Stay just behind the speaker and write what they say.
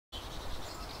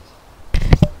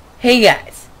Hey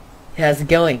guys, how's it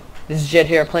going? This is Jed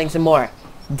here playing some more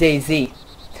DayZ.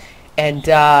 And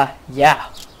yeah,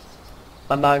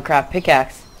 my Minecraft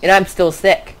pickaxe. And I'm still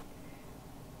sick.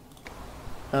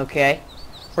 Okay.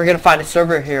 We're gonna find a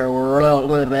server here. We're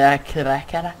gonna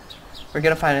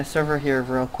find a server here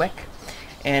real quick.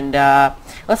 And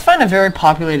let's find a very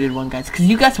populated one, guys, because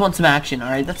you guys want some action.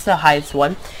 Alright, that's the highest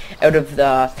one out of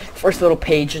the first little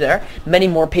page there. Many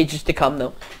more pages to come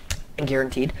though.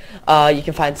 Guaranteed. You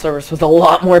can find servers with a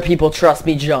lot more people, trust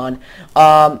me, John.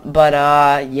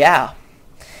 Yeah.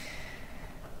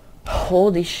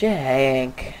 Holy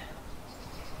shank.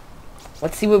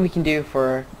 Let's see what we can do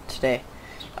for today.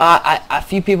 A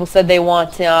few people said they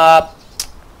want, you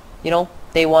know,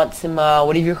 they want some,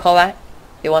 what do you call that?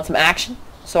 They want some action.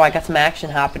 So I got some action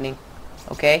happening.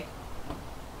 Okay?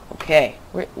 Okay.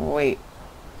 Wait.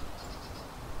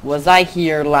 Was I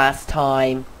here last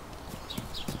time?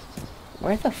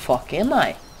 Where the fuck am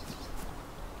I?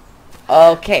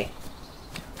 Okay.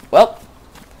 Well,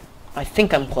 I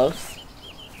think I'm close.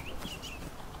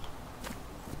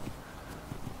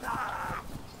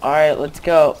 Alright, let's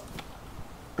go.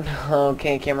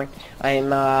 Okay, Cameron. Hey,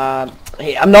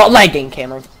 I'm not lagging,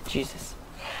 Cameron. Jesus.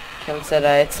 Cameron said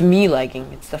it's me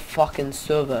lagging. It's the fucking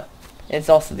server. It's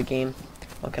also the game.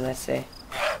 What can I say?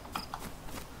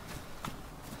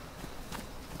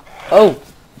 Oh!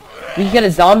 We get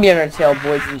a zombie on our tail,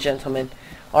 boys and gentlemen.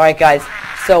 Alright, guys.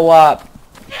 So,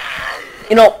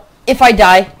 you know, if I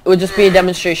die, it would just be a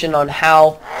demonstration on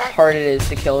how hard it is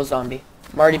to kill a zombie.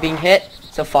 I'm already being hit,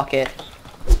 so fuck it.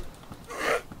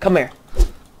 Come here.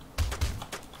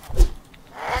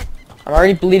 I'm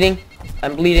already bleeding.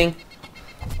 I'm bleeding.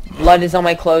 Blood is on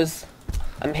my clothes.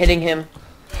 I'm hitting him.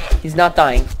 He's not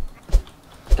dying.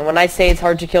 And when I say it's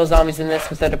hard to kill zombies in this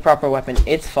without a proper weapon,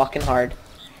 it's fucking hard.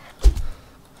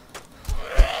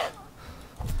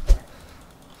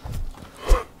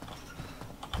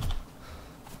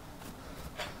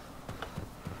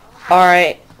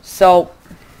 Alright, so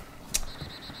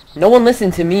no one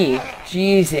listened to me.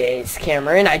 Jesus,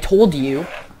 Cameron, I told you.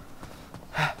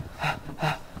 I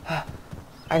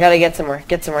gotta get somewhere,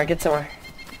 get somewhere.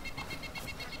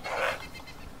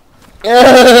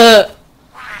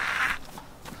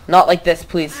 Not like this,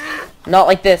 please. Not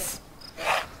like this.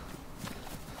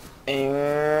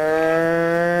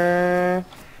 I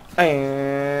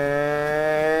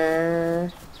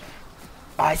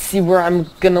see where I'm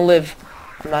gonna live.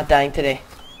 I'm not dying today.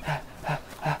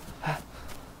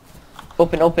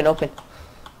 Open. Okay,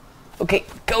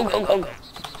 go.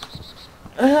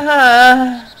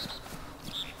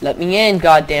 Let me in,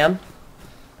 goddamn.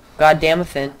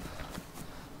 Goddamn-a-thin.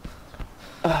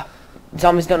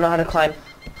 Zombies don't know how to climb.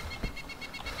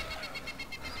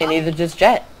 And neither does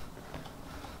Jet.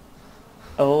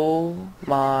 Oh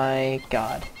my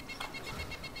god.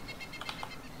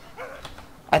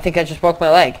 I think I just broke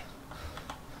my leg.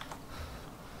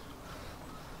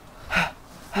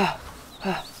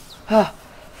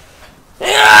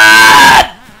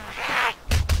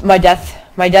 My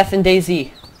death in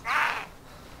DayZ.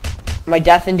 My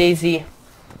death in DayZ.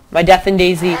 My death in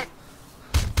DayZ.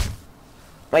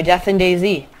 My death in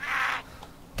DayZ.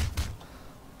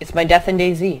 It's my death in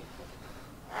DayZ.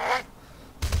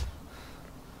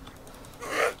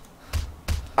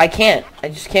 I can't. I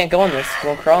just can't go on this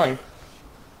while crawling.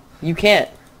 You can't.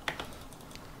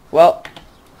 Well,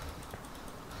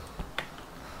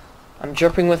 I'm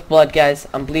dripping with blood, guys.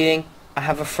 I'm bleeding. I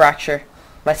have a fracture.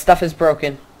 My stuff is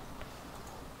broken.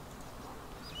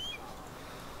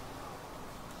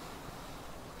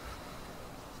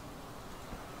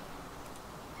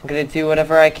 I'm gonna do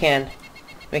whatever I can.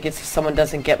 Make it so someone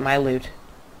doesn't get my loot.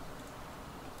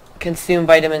 Consume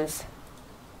vitamins.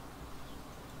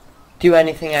 Do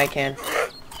anything I can.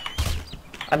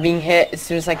 I'm being hit as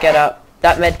soon as I get up.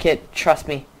 That medkit, trust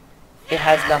me, it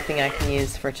has nothing I can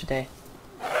use for today.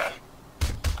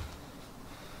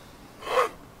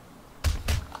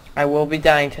 I will be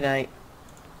dying tonight.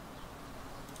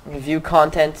 Review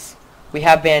contents. We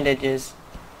have bandages,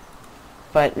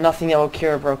 but nothing that will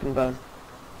cure a broken bone.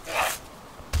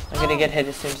 I'm gonna get hit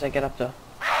as soon as I get up though.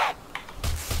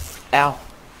 Ow.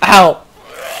 Ow!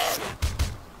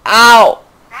 Ow!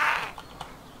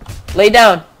 Lay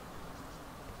down.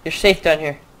 You're safe down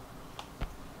here.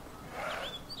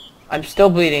 I'm still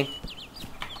bleeding.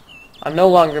 I'm no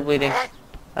longer bleeding.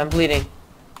 I'm bleeding.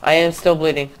 I am still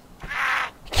bleeding.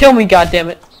 Kill me,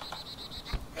 goddammit.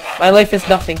 My life is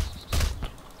nothing.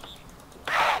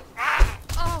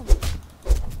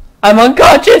 I'm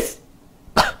unconscious!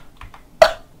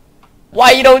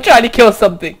 Why you don't try to kill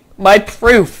something? My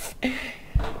proof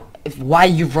is why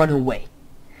you run away.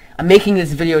 I'm making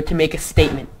this video to make a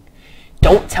statement.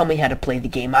 Don't tell me how to play the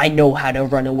game. I know how to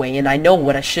run away, and I know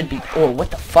what I should be... Oh,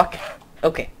 what the fuck?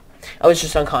 Okay. I was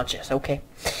just unconscious, okay?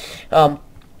 But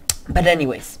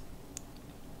anyways.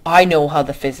 I know how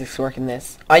the physics work in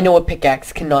this. I know a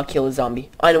pickaxe cannot kill a zombie.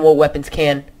 I know what weapons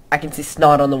can. I can see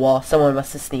snot on the wall. Someone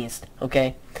must have sneezed,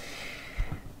 okay?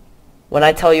 When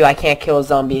I tell you I can't kill a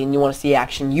zombie and you want to see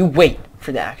action, you wait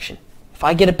for the action. If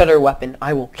I get a better weapon,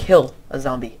 I will kill a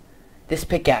zombie. This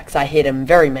pickaxe, I hit him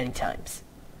very many times.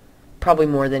 Probably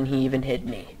more than he even hit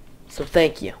me. So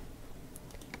thank you.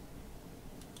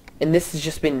 And this has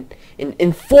just been an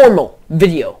informal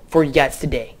video for you guys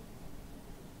today.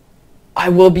 I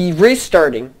will be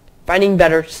restarting, finding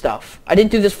better stuff. I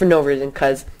didn't do this for no reason,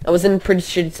 because I was in a pretty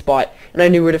shitty spot, and I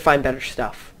knew where to find better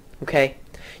stuff. Okay?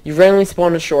 You randomly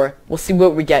spawn ashore. We'll see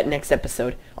what we get next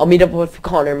episode. I'll meet up with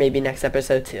Connor maybe next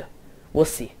episode too. We'll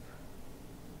see.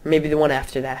 Maybe the one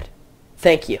after that.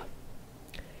 Thank you.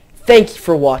 Thank you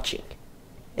for watching.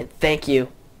 And thank you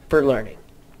for learning.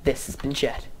 This has been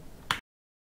Jet.